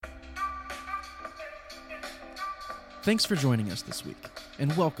Thanks for joining us this week,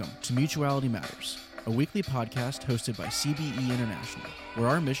 and welcome to Mutuality Matters, a weekly podcast hosted by CBE International, where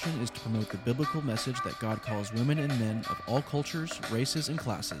our mission is to promote the biblical message that God calls women and men of all cultures, races, and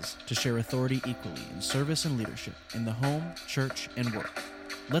classes to share authority equally in service and leadership in the home, church, and work.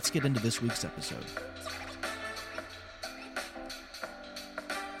 Let's get into this week's episode.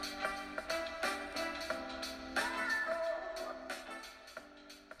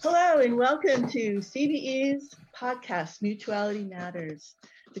 Hello and welcome to CBE's podcast, Mutuality Matters,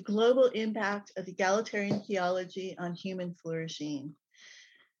 the global impact of egalitarian theology on human flourishing.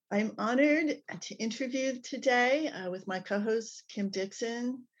 I'm honored to interview today with my co-host, Kim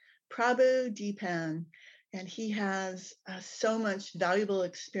Dixon, Prabhu Deepan, and he has so much valuable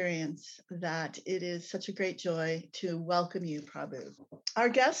experience that it is such a great joy to welcome you, Prabhu. Our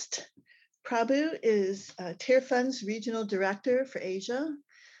guest, Prabhu, is Tearfund's Regional Director for Asia,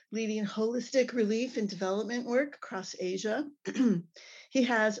 leading holistic relief and development work across Asia. He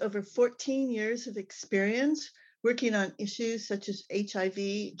has over 14 years of experience working on issues such as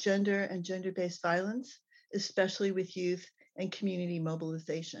HIV, gender, and gender-based violence, especially with youth and community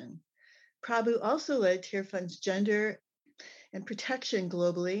mobilization. Prabhu also led Tearfund's gender and protection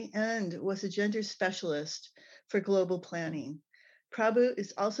globally and was a gender specialist for global planning. Prabhu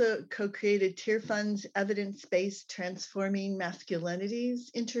is also co-created Tearfund's evidence-based transforming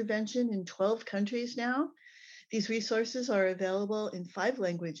masculinities intervention in 12 countries now. These resources are available in 5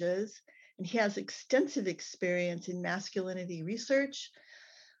 languages, and he has extensive experience in masculinity research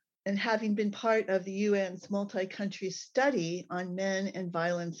and having been part of the UN's multi-country study on men and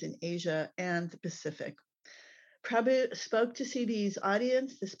violence in Asia and the Pacific. Prabhu spoke to CBE's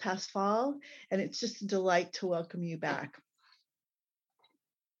audience this past fall, and it's just a delight to welcome you back.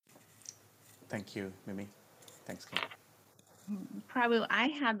 Thank you, Mimi. Thanks, Kim. Prabhu, I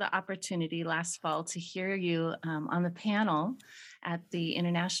had the opportunity last fall to hear you on the panel at the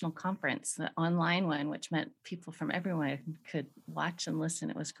international conference, the online one, which meant people from everywhere could watch and listen.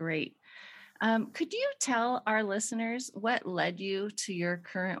 It was great. Could you tell our listeners what led you to your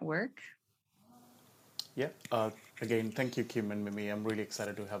current work? Yeah. Again, thank you, Kim and Mimi. I'm really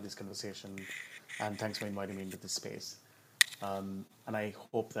excited to have this conversation, and thanks for inviting me into this space. And I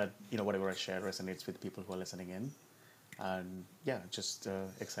hope that whatever I share resonates with people who are listening in. And yeah, just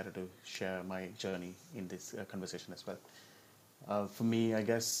excited to share my journey in this conversation as well. For me, I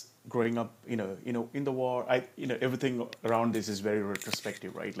guess growing up, in the war, everything around this is very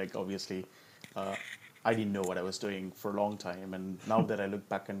retrospective, right? Like obviously, I didn't know what I was doing for a long time, and now that I look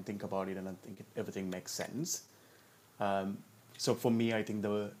back and think about it, and I think everything makes sense. So for me, I think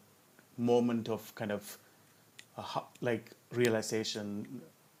the moment of kind of realization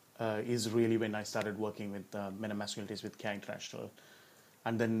is really when I started working with Men and Masculinities with Care International.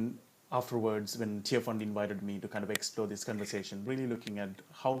 And then afterwards, when Tearfund invited me to kind of explore this conversation, really looking at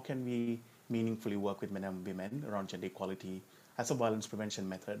how can we meaningfully work with men and women around gender equality as a violence prevention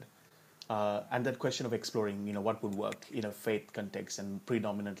method. And that question of exploring, what would work in a faith context and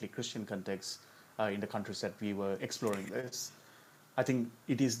predominantly Christian context in the countries that we were exploring this. I think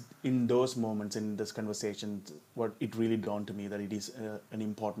it is in those moments in this conversation what it really dawned to me that it is an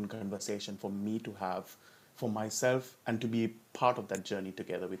important conversation for me to have for myself and to be part of that journey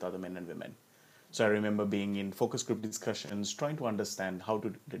together with other men and women. So I remember being in focus group discussions, trying to understand how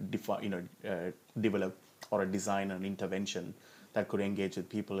to develop or design an intervention that could engage with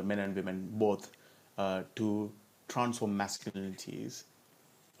people, men and women, both to transform masculinities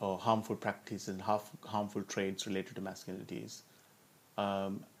or harmful practices and harmful traits related to masculinities.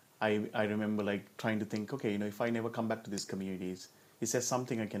 I remember trying to think, okay, if I never come back to these communities, is there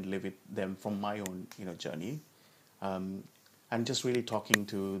something I can live with them from my own, journey? And just really talking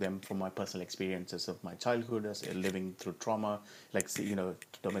to them from my personal experiences of my childhood as living through trauma,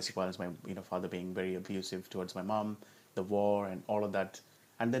 domestic violence, my, father being very abusive towards my mom, the war and all of that.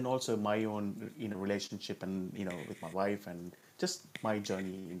 And then also my own, relationship and, with my wife and just my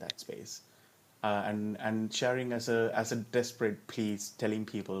journey in that space. And sharing as a desperate plea, telling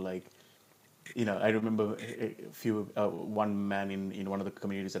people I remember one man in one of the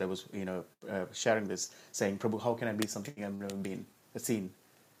communities that I was sharing this saying, Prabhu, how can I be something I've never seen?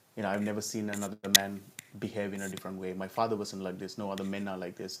 I've never seen another man behave in a different way. My father wasn't like this. No other men are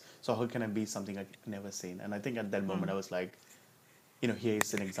like this. So how can I be something I've never seen? And I think at that moment I was like, here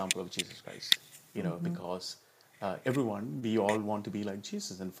is an example of Jesus Christ. Because we all want to be like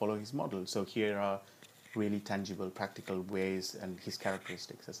Jesus and follow his model. So here are really tangible, practical ways and his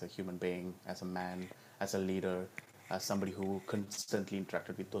characteristics as a human being, as a man, as a leader, as somebody who constantly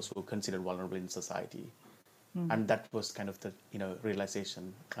interacted with those who are considered vulnerable in society. And that was kind of the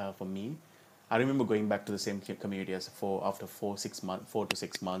realization for me. I remember going back to the same community after 4 to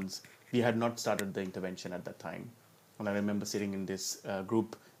 6 months. We had not started the intervention at that time. And I remember sitting in this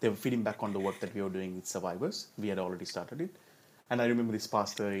group. They were feeding back on the work that we were doing with survivors. We had already started it. And I remember this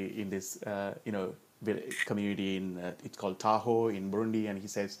pastor in this, community it's called Tahoe in Burundi. And he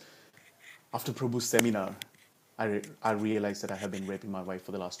says, after Prabhu's seminar, I realized that I have been raping my wife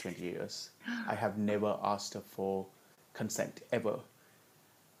for the last 20 years. I have never asked her for consent, ever.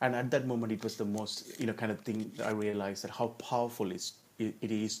 And at that moment, it was the most, kind of thing that I realized that how powerful it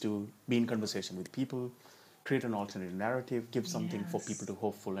is to be in conversation with people, create an alternative narrative, give something for people to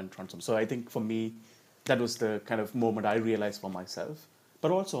hopeful and transform. So I think for me, that was the kind of moment I realized for myself.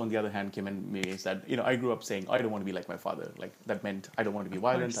 But also on the other hand came in me is that, I grew up saying, I don't want to be like my father. Like that meant I don't want to be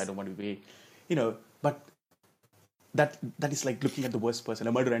violent. I don't want to be, but that is like looking at the worst person,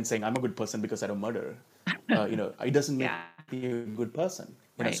 a murderer, and saying, I'm a good person because I don't murder. It doesn't make me a good person.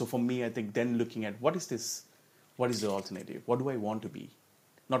 Right. So for me, I think then looking at what is the alternative? What do I want to be?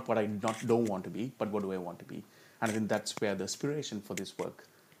 Not what I don't want to be, but what do I want to be? And I think that's where the inspiration for this work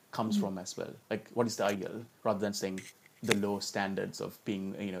comes from as well. Like, what is the ideal? Rather than saying the low standards of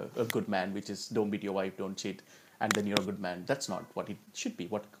being, a good man, which is don't beat your wife, don't cheat, and then you're a good man. That's not what it should be.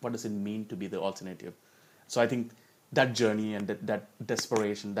 What does it mean to be the alternative? So I think that journey and that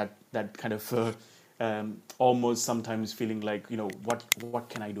desperation, that kind of almost sometimes feeling like, what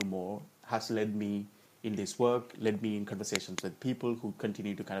can I do more, has led me in this work, led me in conversations with people who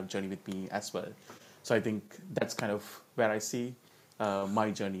continue to kind of journey with me as well. So I think that's kind of where I see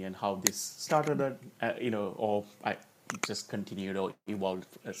my journey and how this started, or I just continued or evolved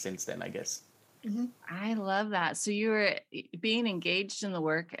since then, I guess. Mm-hmm. I love that. So you were being engaged in the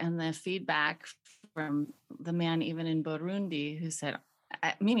work and the feedback from the man even in Burundi who said,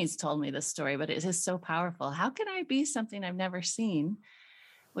 Mimi's told me this story, but it is so powerful. How can I be something I've never seen?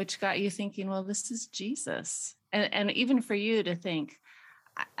 Which got you thinking, well, this is Jesus. And even for you to think,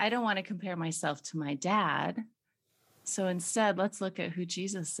 I don't want to compare myself to my dad. So instead, let's look at who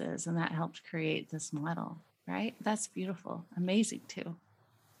Jesus is. And that helped create this model, right? That's beautiful. Amazing too.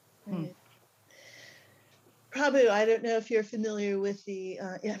 Right. Prabhu, I don't know if you're familiar with the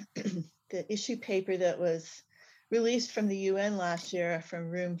the issue paper that was released from the UN last year from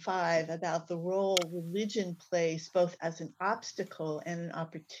Room 5 about the role religion plays both as an obstacle and an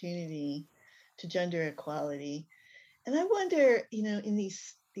opportunity to gender equality. And I wonder, in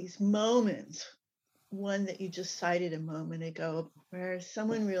these moments, one that you just cited a moment ago, where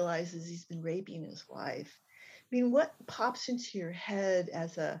someone realizes he's been raping his wife. I mean, what pops into your head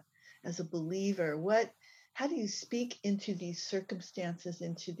as a believer? How do you speak into these circumstances,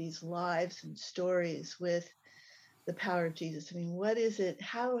 into these lives and stories with the power of Jesus? I mean, what is it?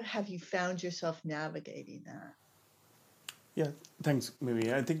 How have you found yourself navigating that? Yeah, thanks,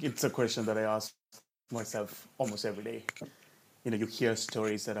 Mimi. I think it's a question that I ask myself almost every day. You hear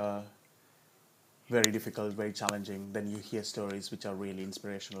stories that are very difficult, very challenging. Then you hear stories which are really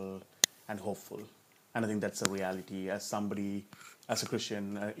inspirational and hopeful. And I think that's a reality. As somebody, as a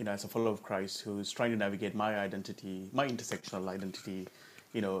Christian, as a follower of Christ who's trying to navigate my identity, my intersectional identity,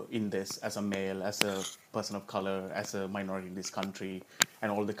 in this as a male, as a person of color, as a minority in this country, and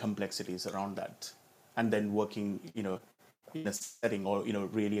all the complexities around that. And then working, in a setting or,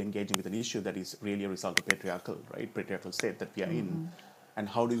 really engaging with an issue that is really a result of patriarchal state that we are in. And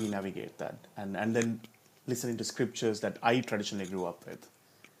how do we navigate that? And then listening to scriptures that I traditionally grew up with.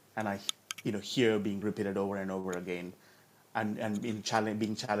 And I, hear being repeated over and over again. And being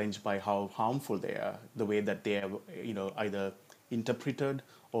challenged by how harmful they are, the way that they are, either interpreted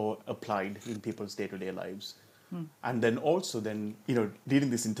or applied in people's day-to-day lives. And then also reading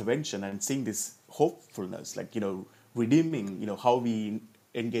this intervention and seeing this hopefulness, like, redeeming, how we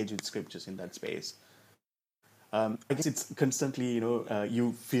engage with scriptures in that space. I guess it's constantly,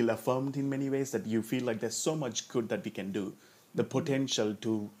 you feel affirmed in many ways, that you feel like there's so much good that we can do. The potential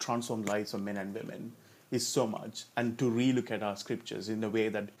to transform lives of men and women is so much. And to relook at our scriptures in a way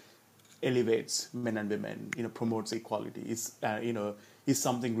that elevates men and women, promotes equality is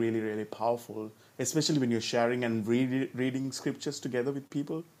something really, really powerful, especially when you're sharing and reading scriptures together with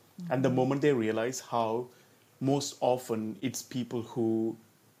people. And the moment they realize how most often it's people who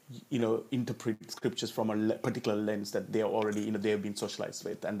interpret scriptures from a particular lens that they are already, they have been socialized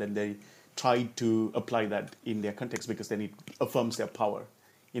with, and then they try to apply that in their context because then it affirms their power,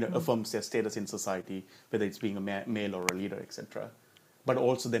 affirms their status in society, whether it's being a male or a leader, etc. But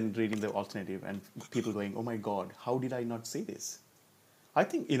also then reading the alternative and people going, oh my God, how did I not see this? I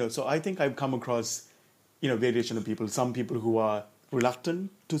think, so I think I've come across, variation of people, some people who are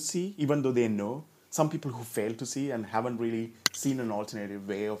reluctant to see, even though they know, some people who fail to see and haven't really seen an alternative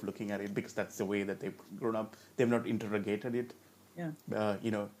way of looking at it because that's the way that they've grown up. They've not interrogated it. Yeah.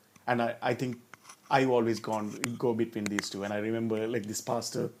 And I think I've always go between these two. And I remember like this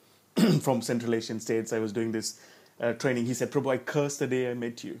pastor from Central Asian states, I was doing this training. He said, Prabhu, I cursed the day I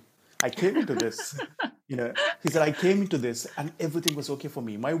met you. I came into this, he said, I came into this and everything was okay for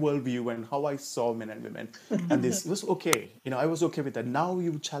me. My worldview and how I saw men and women and this was okay. I was okay with that. Now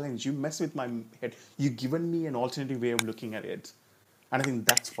you challenge, you mess with my head. You've given me an alternative way of looking at it. And I think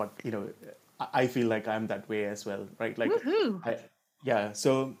that's what, I feel like I'm that way as well, right? Like,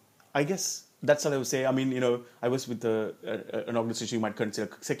 so I guess that's what I would say. I mean, I was with an organization you might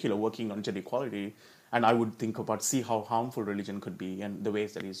consider secular, working on gender equality. And I would think about, see how harmful religion could be and the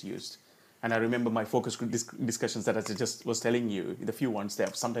ways that it's used. And I remember my focus group discussions that I just was telling you, the few ones there.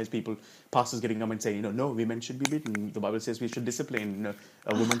 Sometimes pastors getting up and saying, no, women should be beaten. The Bible says we should discipline,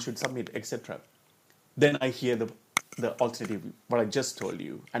 a woman should submit, etc. Then I hear the alternative, what I just told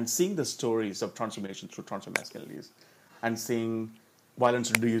you, and seeing the stories of transformation through transmasculinities, and seeing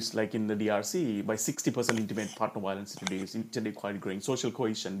violence reduced, like in the DRC, by 60% intimate partner violence reduced, gender equality growing, social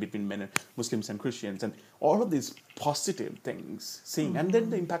cohesion between men and Muslims and Christians, and all of these positive things, seeing, and then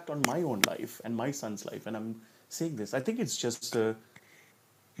the impact on my own life and my son's life, and I'm seeing this. I think it's just the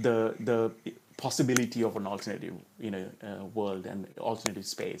possibility of an alternative, world and alternative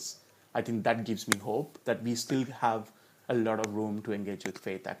space. I think that gives me hope that we still have a lot of room to engage with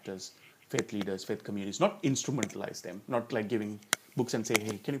faith actors, faith leaders, faith communities, not instrumentalize them, not like giving books and say,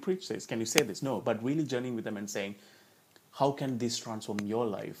 hey, can you preach this? Can you say this? No, but really journeying with them and saying, how can this transform your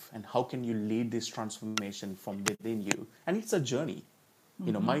life? And how can you lead this transformation from within you? And it's a journey.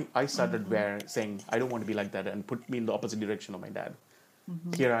 I started saying, I don't want to be like that, and put me in the opposite direction of my dad.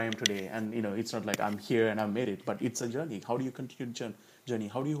 Here I am today. And, it's not like I'm here and I've made it, but it's a journey. How do you continue the journey?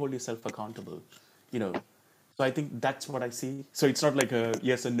 How do you hold yourself accountable? So I think that's what I see. So it's not like a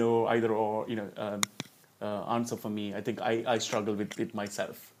yes or no, either or, answer for me. I think I struggle with it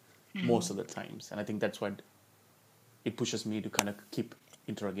myself most of the times. And I think that's what it pushes me to kind of keep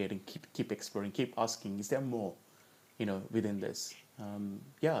interrogating, keep exploring, keep asking, is there more, within this?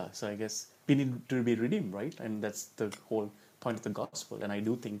 So I guess we need to be redeemed, right? And that's the whole point of the gospel. And I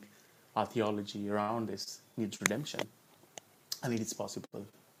do think our theology around this needs redemption. And it is possible.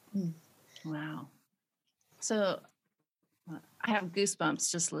 Wow. So I have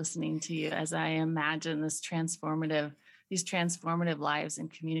goosebumps just listening to you as I imagine these transformative lives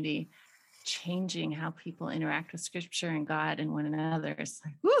and community changing how people interact with Scripture and God and one another. It's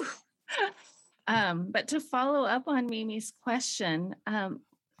like, woo! But to follow up on Mimi's question,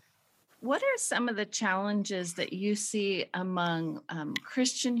 what are some of the challenges that you see among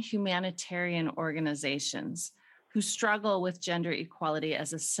Christian humanitarian organizations who struggle with gender equality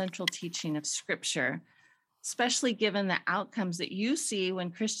as a central teaching of Scripture, especially given the outcomes that you see when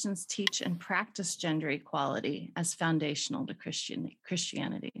Christians teach and practice gender equality as foundational to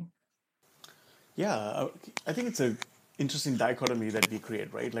Christianity? Yeah, I think it's an interesting dichotomy that we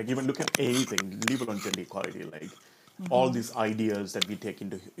create, right? Like even look at anything, leave it on gender equality, like all these ideas that we take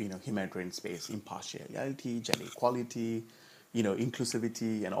into, humanitarian space, impartiality, gender equality,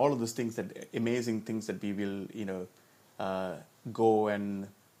 inclusivity, and all of those things, that amazing things that we will, go and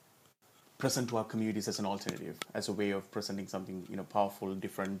present to our communities as an alternative, as a way of presenting something, powerful,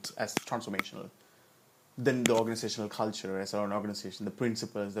 different, as transformational. Then the organizational culture as our organization, the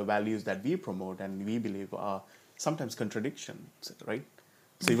principles, the values that we promote and we believe are sometimes contradictions, right?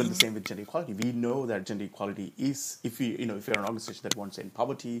 So even the same with gender equality. We know that gender equality is, if you're an organization that wants to end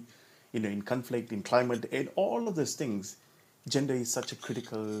poverty, in conflict, in climate, in all of those things, gender is such a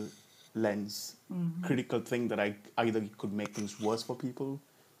critical lens, critical thing that either could make things worse for people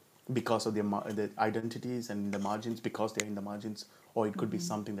because of the identities and the margins, because they're in the margins, or it could be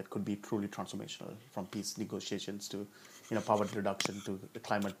something that could be truly transformational, from peace negotiations to, poverty reduction to the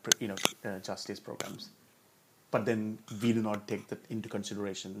climate, justice programs. But then we do not take that into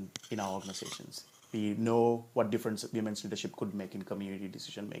consideration in our organizations. We know what difference women's leadership could make in community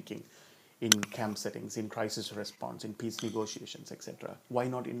decision making, in camp settings, in crisis response, in peace negotiations, etc. Why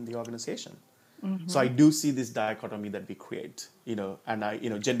not in the organization? So I do see this dichotomy that we create,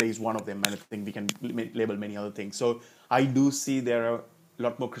 and gender is one of them, and I think we can label many other things. So I do see there are a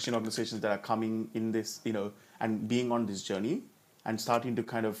lot more Christian organizations that are coming in this, and being on this journey and starting to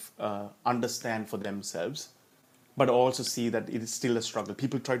kind of understand for themselves, but also see that it is still a struggle.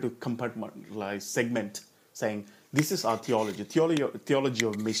 People try to compartmentalize, segment, saying, this is our theology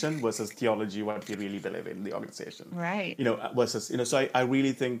of mission versus theology what we really believe in the organization. Right. Versus, so I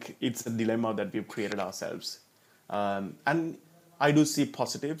really think it's a dilemma that we've created ourselves. And I do see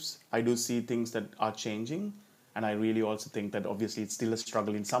positives. I do see things that are changing. And I really also think that obviously it's still a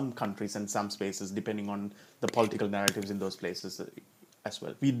struggle in some countries and some spaces, depending on the political narratives in those places as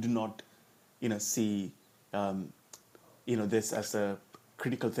well. We do not, see, this as a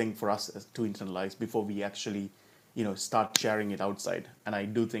critical thing for us to internalize before we actually, start sharing it outside. And I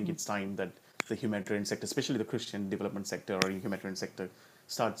do think it's time that the humanitarian sector, especially the Christian development sector or humanitarian sector,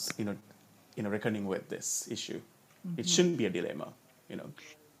 starts, reckoning with this issue. It shouldn't be a dilemma.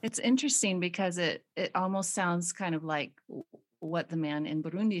 It's interesting because it almost sounds kind of like what the man in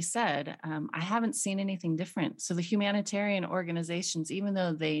Burundi said. I haven't seen anything different. So the humanitarian organizations, even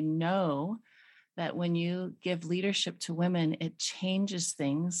though they know that when you give leadership to women, it changes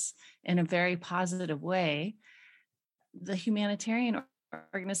things in a very positive way, the humanitarian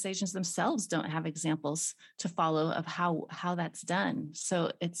organizations themselves don't have examples to follow of how that's done.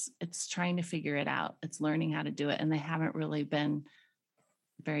 So it's trying to figure it out. It's learning how to do it, and they haven't really been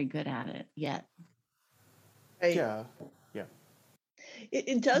very good at it yet. Right. Yeah.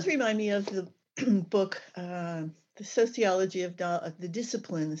 It does remind me of the book, The Sociology of the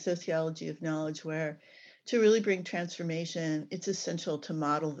Discipline, The Sociology of Knowledge, where to really bring transformation, it's essential to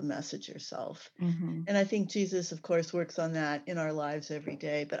model the message yourself. Mm-hmm. And I think Jesus, of course, works on that in our lives every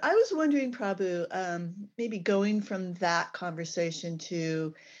day. But I was wondering, Prabhu, maybe going from that conversation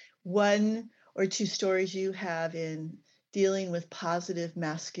to one or two stories you have in dealing with positive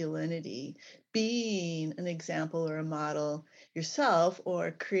masculinity, being an example or a model yourself,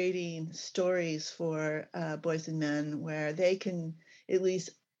 or creating stories for boys and men where they can at least,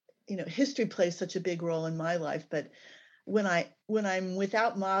 history plays such a big role in my life, but when I'm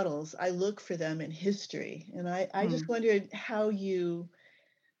without models, I look for them in history. And I just wondered how you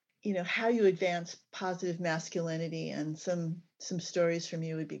advance positive masculinity, and some stories from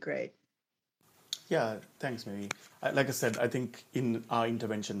you would be great. Yeah, thanks, Mary. Like I said, I think in our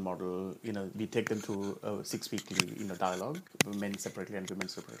intervention model, we take them through a 6-weekly, dialogue, men separately and women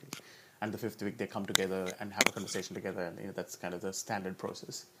separately. And the 5th week, they come together and have a conversation together. And that's kind of the standard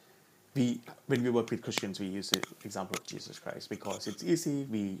process. When we work with Christians, we use the example of Jesus Christ because it's easy.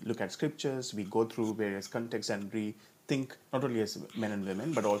 We look at scriptures, we go through various contexts, and we think not only as men and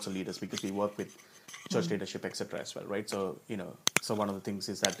women, but also leaders, because we work with church leadership, etc. as well, right? So, so one of the things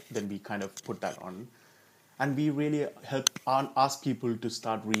is that then we kind of put that on, and we really ask people to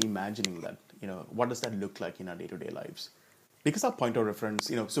start reimagining that. What does that look like in our day-to-day lives? Because our point of reference,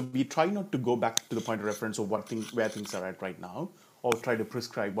 so we try not to go back to the point of reference of where things are at right now, or try to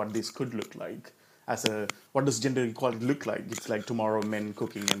prescribe what this could look like what does gender equality look like? It's like tomorrow men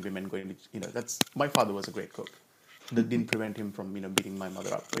cooking and women going to, that's, my father was a great cook. That didn't prevent him from, beating my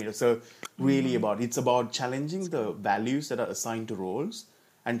mother up. So really it's about challenging the values that are assigned to roles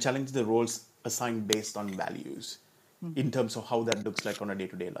and challenge the roles assigned based on values in terms of how that looks like on our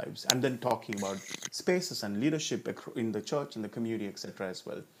day-to-day lives. And then talking about spaces and leadership in the church and the community, etc. as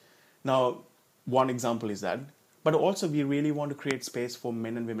well. Now, one example is that, but also we really want to create space for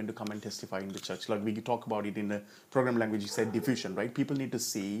men and women to come and testify in the church. Like we talk about it in the program language, you said diffusion, right? People need to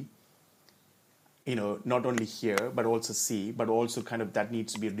see, not only hear, but also see, but also kind of that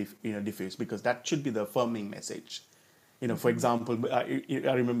needs to be diffused, because that should be the affirming message. For example,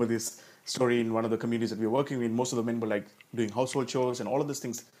 I remember this story in one of the communities that we were working with. Most of the men were like doing household chores and all of these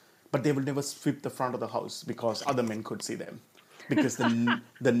things, but they would never sweep the front of the house because other men could see them. Because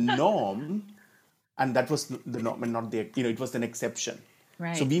the norm, and that was the norm and not it was an exception.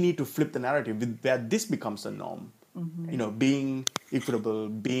 Right. So we need to flip the narrative where this becomes the norm. Being equitable,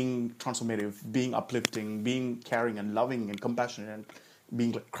 being transformative, being uplifting, being caring and loving and compassionate and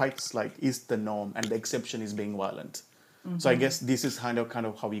being Christ-like is the norm, and the exception is being violent. So I guess this is kind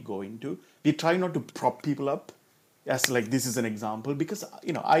of how we go into. We try not to prop people up as like this is an example, because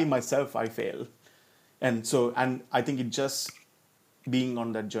I myself fail, and I think it just being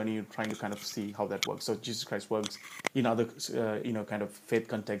on that journey, trying to kind of see how that works. So Jesus Christ works in other kind of faith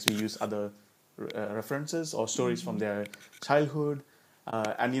contexts. We use other references or stories from their childhood,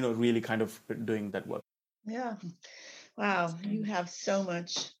 and really kind of doing that work. Yeah. Wow, you have so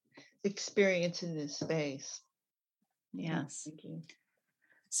much experience in this space. Yes. Thank you.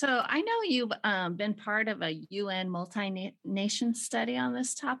 So I know you've been part of a UN multi-nation study on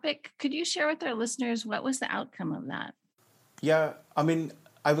this topic. Could you share with our listeners what was the outcome of that? Yeah, I mean,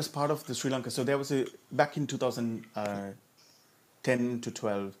 I was part of the Sri Lanka. So there was back in 2010 to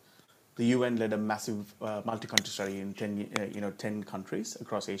 12, the UN led a massive multi-country study in 10 countries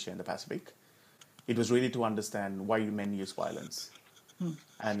across Asia and the Pacific. It was really to understand why men use violence.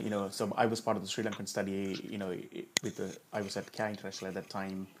 And, so I was part of the Sri Lankan study, I was at CARE International at that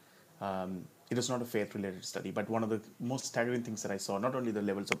time. it was not a faith-related study, but one of the most staggering things that I saw, not only the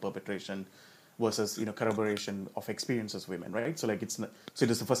levels of perpetration versus corroboration of experiences of women, right? So like so it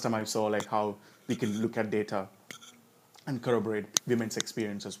was the first time I saw like how we can look at data and corroborate women's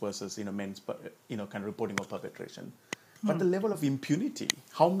experiences versus men's kind of reporting of perpetration. But the level of impunity,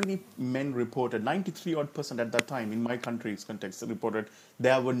 how many men reported, 93 odd % at that time in my country's context reported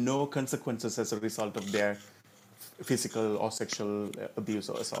there were no consequences as a result of their physical or sexual abuse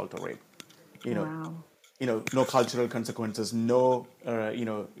or assault or rape. Wow. No cultural consequences, no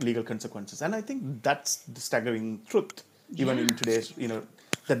legal consequences. And I think that's the staggering truth, even in today's,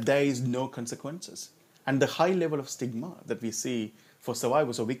 that there is no consequences. And the high level of stigma that we see for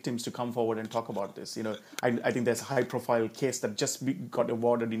survivors or victims to come forward and talk about this. I think there's a high-profile case that just got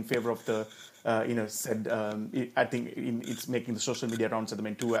awarded in favor of the, I think it's making the social media rounds at the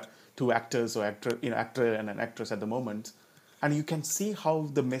moment, two actors or actor and an actress at the moment. And you can see how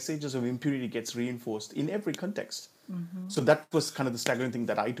the messages of impunity gets reinforced in every context. Mm-hmm. So that was kind of the staggering thing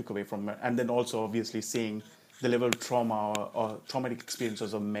that I took away from it. And then also obviously seeing the level of trauma or traumatic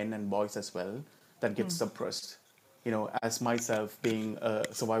experiences of men and boys as well that gets suppressed. As myself being a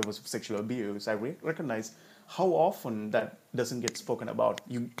survivor of sexual abuse, I recognize how often that doesn't get spoken about.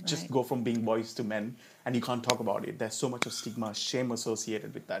 You just go from being boys to men and you can't talk about it. There's so much of stigma, shame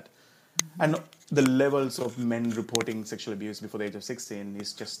associated with that. Mm-hmm. And the levels of men reporting sexual abuse before the age of 16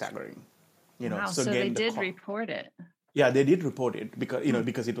 is just staggering. Wow, so again, they did report it. Yeah, they did report it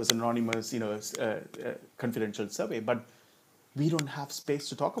because it was an anonymous, confidential survey. But we don't have space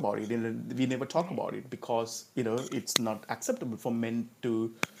to talk about it. We never talk about it because it's not acceptable for men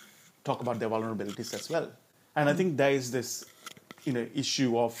to talk about their vulnerabilities as well. And I think there is this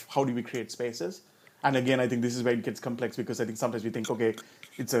issue of how do we create spaces. And again, I think this is where it gets complex because I think sometimes we think, okay,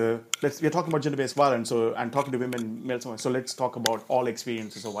 we're talking about gender-based violence, so I'm talking to women, male survivors, so let's talk about all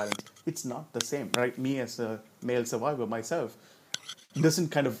experiences of violence. It's not the same, right? Me as a male survivor myself doesn't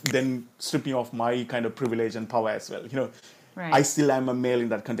kind of then strip me of my kind of privilege and power as well. Right. I still am a male in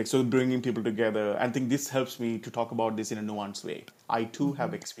that context. So bringing people together, I think this helps me to talk about this in a nuanced way. I too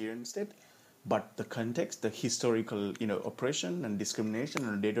have experienced it, but the context, the historical, oppression and discrimination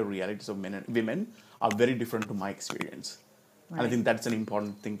and data realities of men and women are very different to my experience. Right. And I think that's an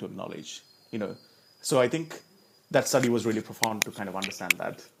important thing to acknowledge, So I think that study was really profound to kind of understand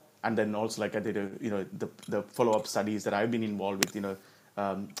that. And then also like I did, the follow-up studies that I've been involved with,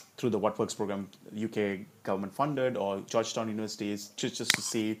 through the What Works program, UK government funded, or Georgetown universities, just to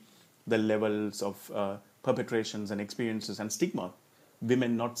see the levels of perpetrations and experiences and stigma.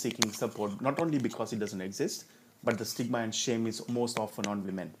 Women not seeking support, not only because it doesn't exist, but the stigma and shame is most often on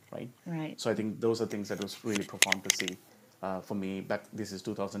women, right? Right. So I think those are things that was really profound to see for me. Back, this is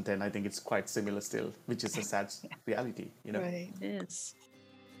 2010. I think it's quite similar still, which is a sad reality, Right. It is.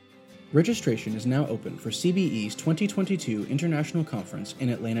 Registration is now open for CBE's 2022 International Conference in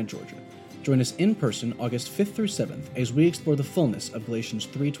Atlanta, Georgia. Join us in person August 5th through 7th as we explore the fullness of Galatians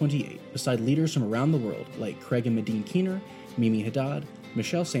 3:28 beside leaders from around the world like Craig and Medine Keener, Mimi Haddad,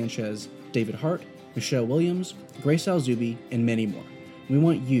 Michelle Sanchez, David Hart, Michelle Williams, Grace Alzubi, and many more. We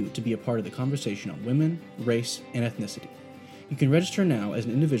want you to be a part of the conversation on women, race, and ethnicity. You can register now as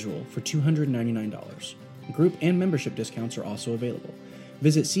an individual for $299. Group and membership discounts are also available.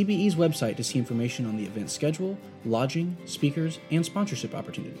 Visit CBE's website to see information on the event schedule, lodging, speakers, and sponsorship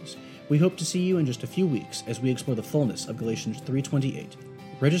opportunities. We hope to see you in just a few weeks as we explore the fullness of Galatians 3:28.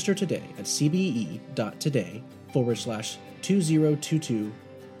 Register today at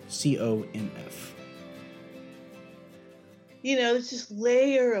cbe.today/2022CONF. It's just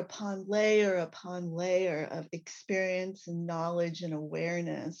layer upon layer upon layer of experience and knowledge and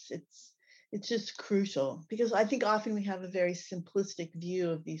awareness. It's just crucial because I think often we have a very simplistic view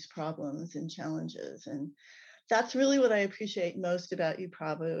of these problems and challenges. And that's really what I appreciate most about you,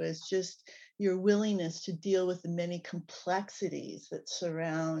 Prabhu, is just your willingness to deal with the many complexities that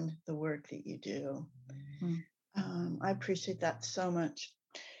surround the work that you do. I appreciate that so much.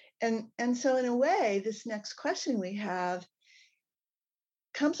 And so in a way, this next question we have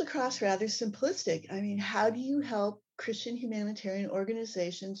comes across rather simplistic. I mean, how do you help Christian humanitarian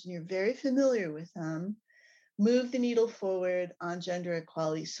organizations, and you're very familiar with them, move the needle forward on gender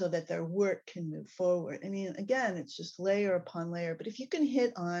equality so that their work can move forward? I mean, again, it's just layer upon layer, but if you can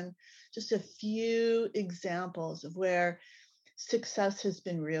hit on just a few examples of where success has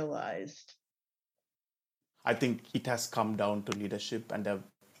been realized. I think it has come down to leadership and a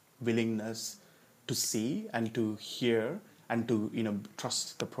willingness to see and to hear and to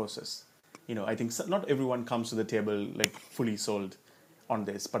trust the process. I think not everyone comes to the table like fully sold on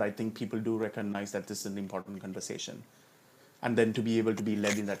this, but I think people do recognize that this is an important conversation. and then to be able to be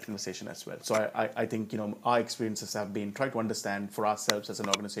led in that conversation as well. So I think, our experiences have been try to understand for ourselves as an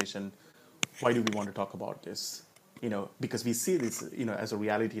organization, why do we want to talk about this? Because we see this, as a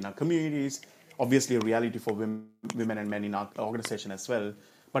reality in our communities, obviously a reality for women and men in our organization as well.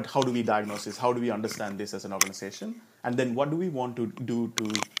 But how do we diagnose this? How do we understand this as an organization? And then what do we want to do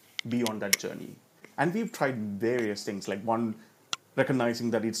to be on that journey? And we've tried various things, like one, recognizing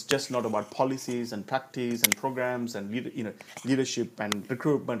that it's just not about policies and practice and programs and leadership and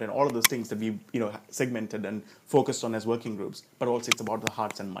recruitment and all of those things that we segmented and focused on as working groups, but also it's about the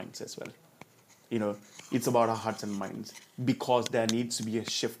hearts and minds as well. It's about our hearts and minds, because there needs to be a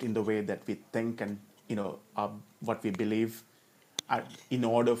shift in the way that we think and what we believe, in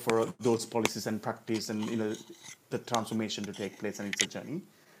order for those policies and practice and the transformation to take place. And it's a journey.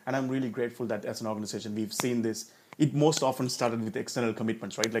 And I'm really grateful that as an organization we've seen this. It most often started with external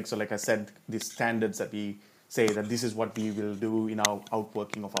commitments, right? Like I said, these standards that we say that this is what we will do in our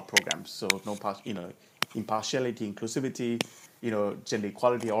outworking of our programs. So no impartiality, inclusivity, gender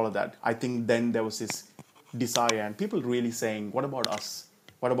equality, all of that. I think then there was this desire and people really saying, what about us?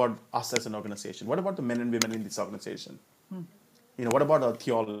 What about us as an organization? What about the men and women in this organization? What about our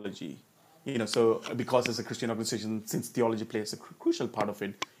theology? So because as a Christian organization, since theology plays a crucial part of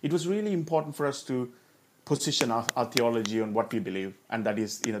it, it was really important for us to position our theology on what we believe, and that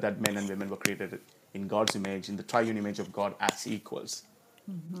is, that men and women were created in God's image, in the triune image of God as equals.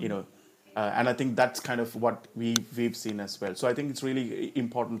 And I think that's kind of what we've seen as well. So I think it's really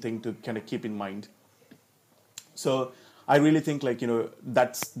important thing to kind of keep in mind. So I really think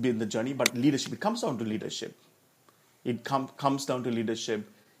that's been the journey, but leadership, it comes down to leadership. It comes down to leadership.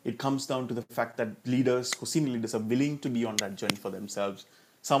 It comes down to the fact that leaders, senior leaders, are willing to be on that journey for themselves.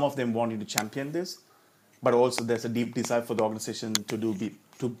 Some of them wanting to champion this, but also there's a deep desire for the organization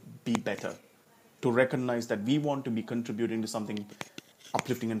to be better, to recognize that we want to be contributing to something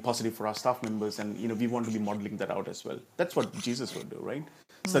uplifting and positive for our staff members, and we want to be modeling that out as well. That's what Jesus would do, right?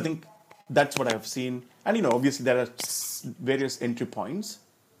 So I think that's what I've seen. And obviously there are various entry points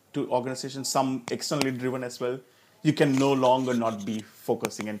to organizations, some externally driven as well. You can no longer not be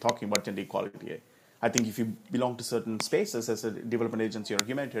focusing and talking about gender equality. I think if you belong to certain spaces as a development agency or a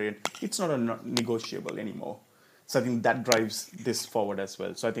humanitarian, it's not negotiable anymore. So I think that drives this forward as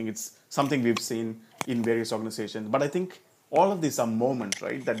well. So I think it's something we've seen in various organizations. But I think all of these are moments,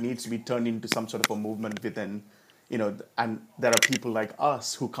 right, that needs to be turned into some sort of a movement within, and there are people like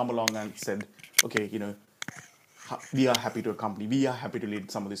us who come along and said, okay, we are happy to accompany, we are happy to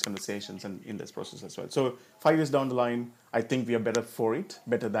lead some of these conversations and in this process as well. So 5 years down the line, I think we are better for it,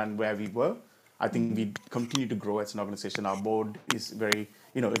 better than where we were. I think we continue to grow as an organization. Our board is very,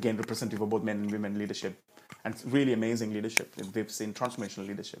 again, representative of both men and women leadership, and it's really amazing leadership. We've seen transformational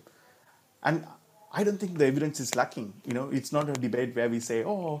leadership. And I don't think the evidence is lacking. It's not a debate where we say,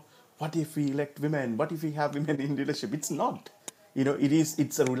 oh, what if we elect women? What if we have women in leadership? It's not.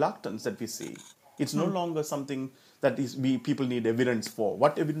 It's a reluctance that we see. It's no longer something that people need evidence for.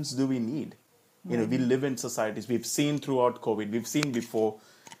 What evidence do we need? We live in societies. We've seen throughout COVID, we've seen before,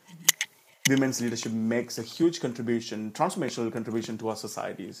 women's leadership makes a huge contribution, transformational contribution to our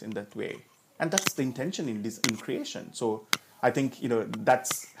societies in that way. And that's the intention in creation. So I think,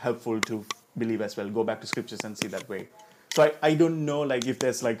 that's helpful to believe as well. Go back to scriptures and see that way. So I don't know if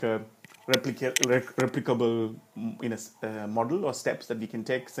there's a replicable model or steps that we can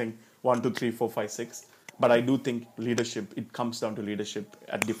take, saying 1, 2, 3, 4, 5, 6. But I do think leadership, it comes down to leadership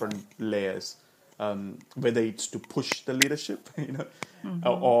at different layers, whether it's to push the leadership,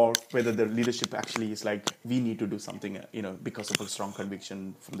 or whether the leadership actually is we need to do something, because of a strong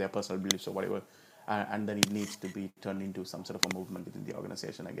conviction from their personal beliefs or whatever. And then it needs to be turned into some sort of a movement within the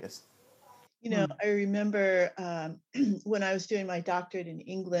organization, I guess. I remember when I was doing my doctorate in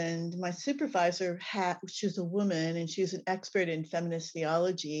England, my supervisor she was a woman, and she was an expert in feminist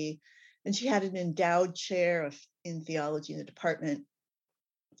theology, and she had an endowed chair in theology in the department.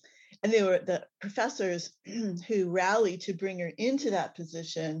 And they were the professors who rallied to bring her into that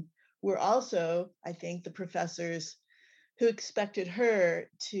position were also, I think, the professors who expected her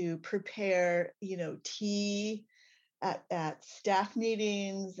to prepare, tea at staff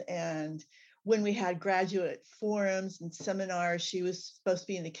meetings, and when we had graduate forums and seminars, she was supposed to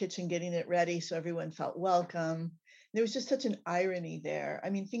be in the kitchen getting it ready so everyone felt welcome. There was just such an irony there.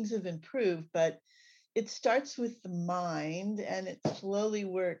 I mean, things have improved, but it starts with the mind and it slowly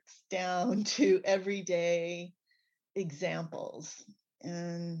works down to everyday examples.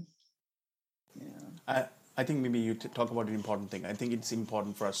 And I think maybe you talk about an important thing. I think it's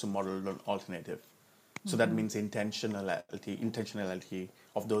important for us to model an alternative. So that means intentionality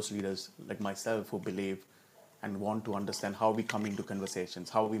of those leaders like myself who believe and want to understand how we come into conversations,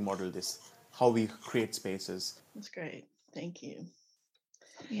 how we model this, how we create spaces. That's great. Thank you.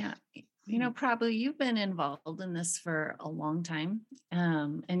 Yeah. Probably you've been involved in this for a long time.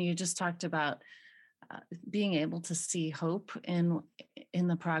 And you just talked about being able to see hope in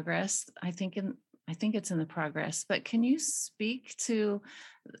the progress. I think it's in the progress, but can you speak to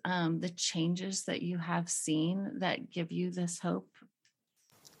the changes that you have seen that give you this hope?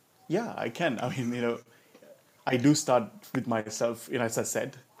 Yeah, I can. I mean, I do start with myself, as I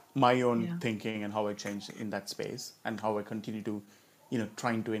said, my own thinking and how I change in that space and how I continue to,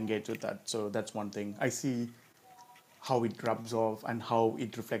 trying to engage with that. So that's one thing. I see how it rubs off and how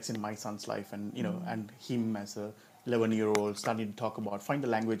it reflects in my son's life and, and him as a 11-year-old starting to find the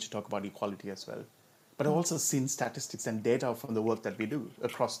language to talk about equality as well. But I've also seen statistics and data from the work that we do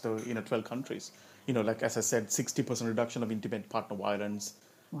across the 12 countries. Like as I said, 60% reduction of intimate partner violence,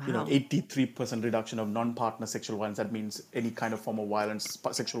 Wow. 83% reduction of non-partner sexual violence. That means any kind of form of violence,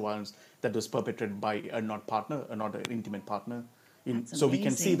 sexual violence that was perpetrated by a not an intimate partner. So we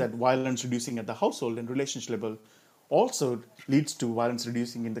can see that violence reducing at the household and relationship level also leads to violence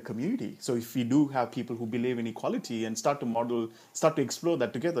reducing in the community. So if we do have people who believe in equality and start to explore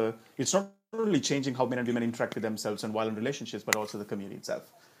that together, it's not only changing how men and women interact with themselves and violent relationships, but also the community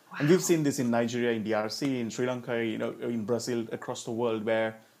itself. Wow. And we've seen this in Nigeria, in DRC, in Sri Lanka, in Brazil, across the world,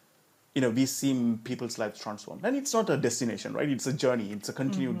 where we see people's lives transformed. And it's not a destination, right? It's a journey. It's a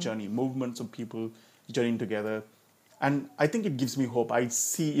continued journey, movements of people journeying together. And I think it gives me hope. I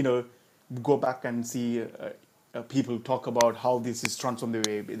see, go back and see people talk about how this is transformed the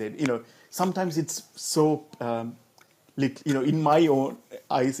way they, sometimes it's so, in my own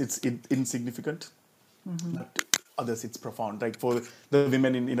eyes, it's insignificant. But others, it's profound. Like for the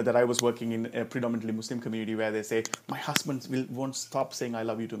women in, that I was working in a predominantly Muslim community where they say, my husband won't stop saying, I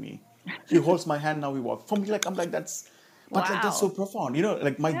love you to me. He holds my hand, now we walk. For me, that's so profound.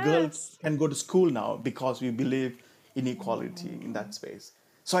 Like my girl can go to school now because we believe in equality in that space.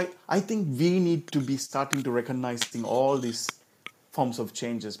 So I think we need to be starting to recognizing all these forms of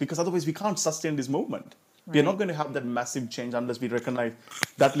changes, because otherwise we can't sustain this movement. Right. We're not going to have that massive change unless we recognize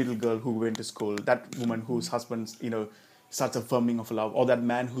that little girl who went to school, that woman whose husband, starts affirming of love, or that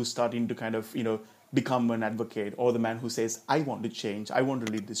man who's starting to kind of, become an advocate, or the man who says, I want to change, I want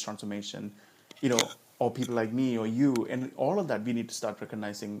to lead this transformation, or people like me or you, and all of that we need to start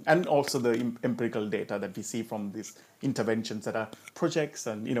recognizing. And also the empirical data that we see from these interventions that are projects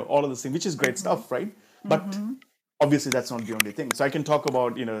and, all of this thing, which is great stuff, right? But obviously that's not the only thing. So I can talk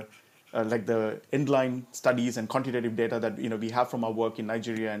about, like the endline studies and quantitative data that, we have from our work in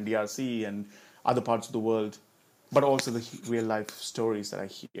Nigeria and DRC and other parts of the world, but also the real life stories that I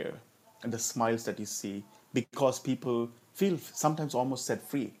hear and the smiles that you see, because people feel sometimes almost set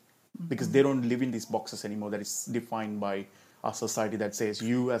free, because they don't live in these boxes anymore that is defined by our society that says,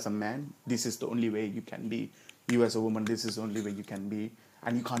 you as a man, this is the only way you can be. You as a woman, this is the only way you can be.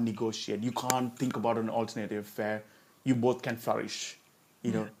 And you can't negotiate. You can't think about an alternative where you both can flourish,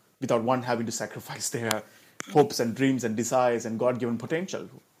 without one having to sacrifice their hopes and dreams and desires and God-given potential.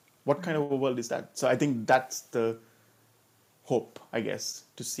 What kind of a world is that? So I think that's the hope, I guess,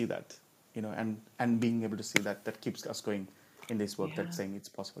 to see that, and being able to see that keeps us going in this work, that's saying it's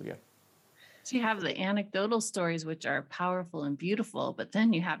possible. So you have the anecdotal stories, which are powerful and beautiful, but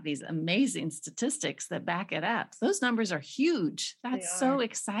then you have these amazing statistics that back it up. Those numbers are huge. That's so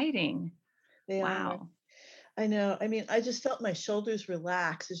exciting. Wow. I know. I mean, I just felt my shoulders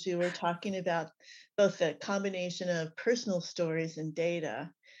relax as you were talking about both the combination of personal stories and data.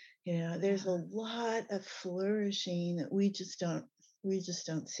 There's a lot of flourishing that we just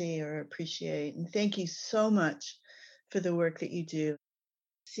don't see or appreciate. And thank you so much for the work that you do.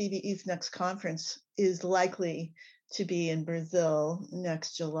 CBE's next conference is likely to be in Brazil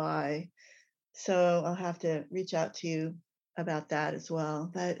next July. So I'll have to reach out to you about that as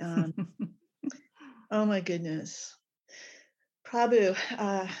well. But oh my goodness. Prabhu,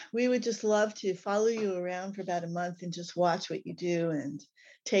 we would just love to follow you around for about a month and just watch what you do and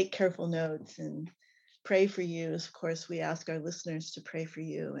take careful notes and pray for you. Of course, we ask our listeners to pray for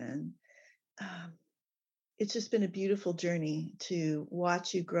you. And it's just been a beautiful journey to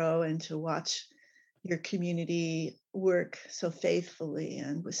watch you grow and to watch your community work so faithfully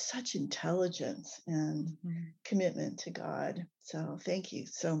and with such intelligence and commitment to God. So thank you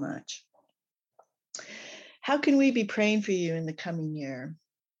so much. How can we be praying for you in the coming year?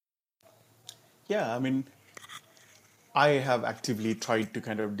 Yeah, I mean, I have actively tried to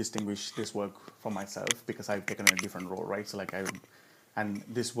kind of distinguish this work from myself because I've taken a different role, right? So and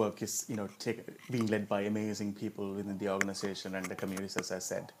this work is, being led by amazing people within the organization and the communities, as I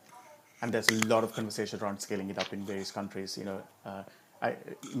said. and there's a lot of conversation around scaling it up in various countries.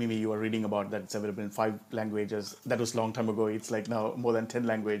 Mimi, you were reading about that it's available in 5 languages. That was a long time ago. It's like now more than 10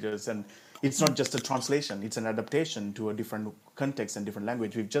 languages. And it's not just a translation, it's an adaptation to a different context and different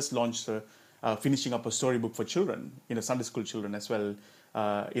language. We've just launched finishing up a storybook for children, Sunday school children as well,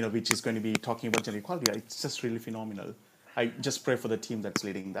 which is going to be talking about gender equality. It's just really phenomenal. I just pray for the team that's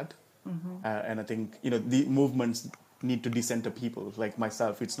leading that. And I think, the movements need to decenter people like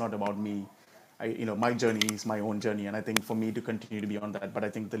myself. It's not about me. My journey is my own journey, and I think for me to continue to be on that. But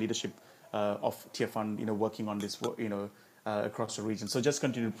I think the leadership of Tear Fund, working on this, across the region. So just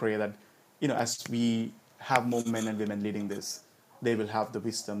continue to pray that, as we have more men and women leading this, they will have the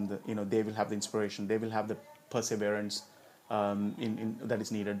wisdom, they will have the inspiration, they will have the perseverance that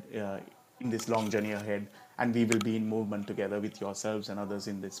is needed in this long journey ahead, and we will be in movement together with yourselves and others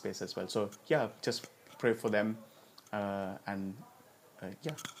in this space as well. So yeah, just pray for them, and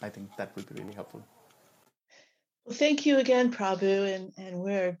I think that would be really helpful. Well, thank you again, Prabhu, and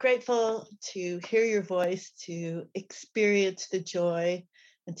we're grateful to hear your voice, to experience the joy,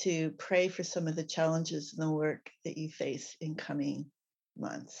 and to pray for some of the challenges in the work that you face in coming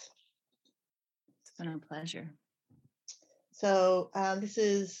months. It's been a pleasure. So this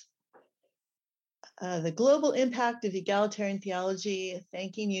is the Global Impact of Egalitarian Theology.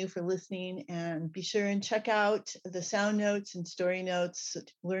 Thanking you for listening, and be sure and check out the sound notes and story notes to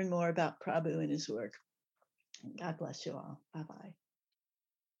learn more about Prabhu and his work. God bless you all. Bye-bye.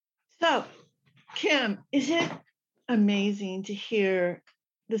 So, Kim, is it amazing to hear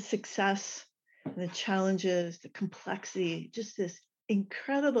the success, the challenges, the complexity, just this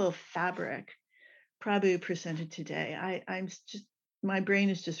incredible fabric Prabhu presented today? I'm just, my brain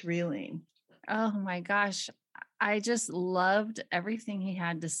is just reeling. Oh my gosh. I just loved everything he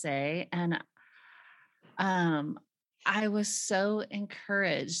had to say. And I was so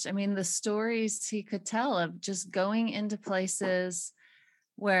encouraged. I mean, the stories he could tell of just going into places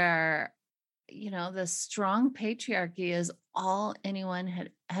where, the strong patriarchy is all anyone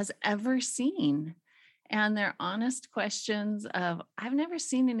has ever seen. And their honest questions of, I've never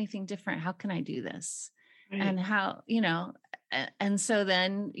seen anything different. How can I do this? Right. And how, and so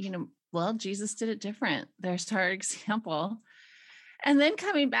then, well, Jesus did it different. There's our example. And then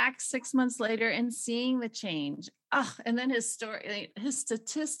coming back 6 months later and seeing the change. Oh, and then his story, his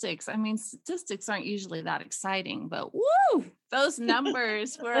statistics. I mean, statistics aren't usually that exciting, but woo, those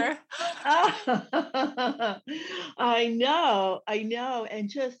numbers were. I know. And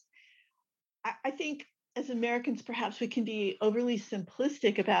just, I think as Americans, perhaps we can be overly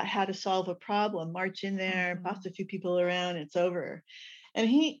simplistic about how to solve a problem. March in there, boss a few people around, it's over. And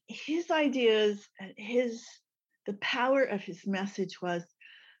his ideas, the power of his message was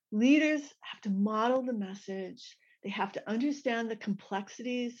leaders have to model the message. They have to understand the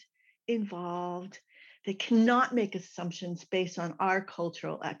complexities involved. They cannot make assumptions based on our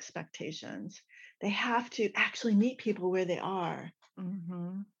cultural expectations. They have to actually meet people where they are.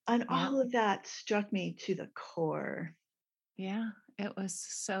 And all of that struck me to the core. Yeah, it was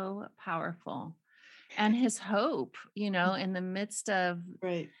so powerful. And his hope, in the midst of,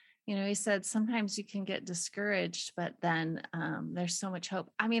 right. He said, sometimes you can get discouraged, but then there's so much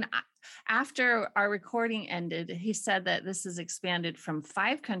hope. I mean, after our recording ended, he said that this is expanded from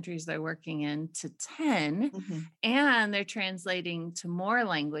 5 countries they're working in to 10, and they're translating to more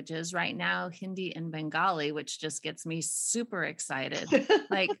languages right now, Hindi and Bengali, which just gets me super excited.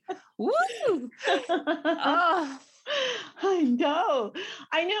 Like, woo! Oh. I know.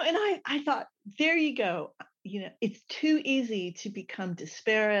 And I thought, there you go. It's too easy to become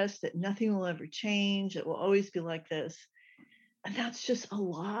disparaged, that nothing will ever change. It will always be like this. And that's just a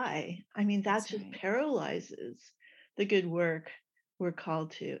lie. I mean, that just right. Paralyzes the good work we're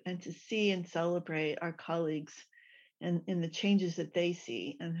called to, and to see and celebrate our colleagues and the changes that they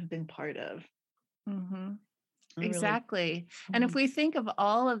see and have been part of. Exactly. Really, and if we think of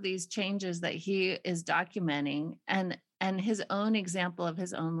all of these changes that he is documenting, and his own example of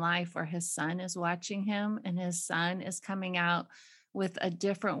his own life, where his son is watching him and his son is coming out with a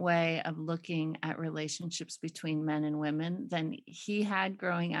different way of looking at relationships between men and women than he had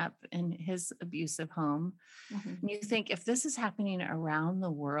growing up in his abusive home. And you think, if this is happening around the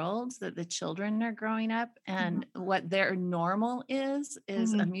world, that the children are growing up and what their normal is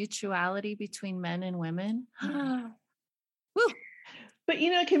a mutuality between men and women. Woo. But,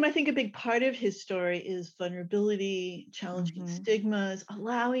 Kim, I think a big part of his story is vulnerability, challenging stigmas,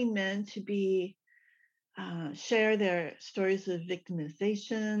 allowing men to be share their stories of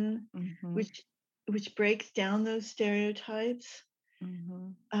victimization, which breaks down those stereotypes.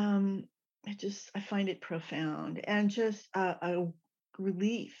 I find it profound, and just a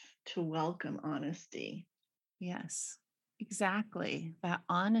relief to welcome honesty. Yes, exactly. That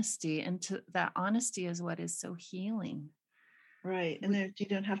honesty, and that honesty is what is so healing. Right. And you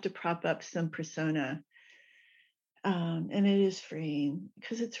don't have to prop up some persona. And it is freeing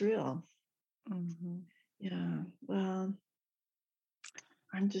because it's real. Mm-hmm. Yeah. Well,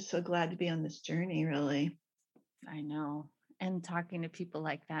 I'm just so glad to be on this journey, really. I know. And talking to people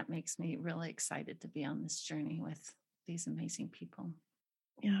like that makes me really excited to be on this journey with these amazing people.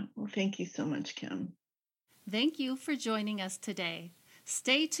 Yeah. Well, thank you so much, Kim. Thank you for joining us today.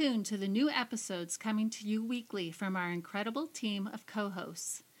 Stay tuned to the new episodes coming to you weekly from our incredible team of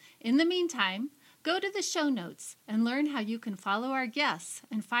co-hosts. In the meantime, go to the show notes and learn how you can follow our guests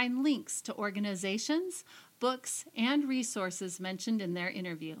and find links to organizations, books, and resources mentioned in their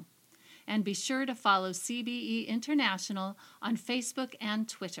interview. And be sure to follow CBE International on Facebook and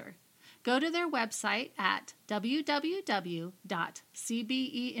Twitter. Go to their website at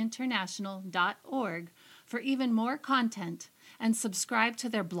www.cbeinternational.org for even more content and subscribe to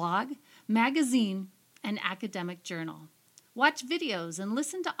their blog, magazine, and academic journal. Watch videos and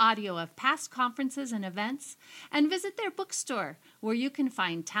listen to audio of past conferences and events, and visit their bookstore where you can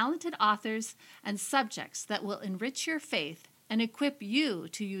find talented authors and subjects that will enrich your faith and equip you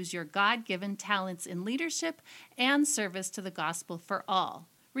to use your God-given talents in leadership and service to the gospel for all,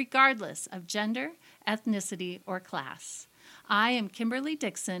 regardless of gender, ethnicity, or class. I am Kimberly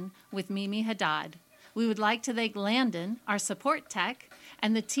Dixon with Mimi Haddad. We would like to thank Landon, our support tech,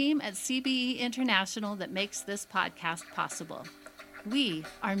 and the team at CBE International that makes this podcast possible. We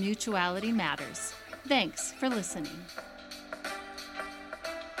are Mutuality Matters. Thanks for listening.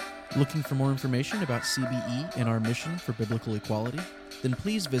 Looking for more information about CBE and our mission for biblical equality? Then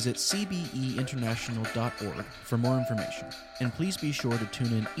please visit cbeinternational.org for more information. And please be sure to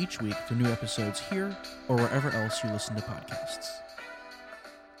tune in each week for new episodes here or wherever else you listen to podcasts.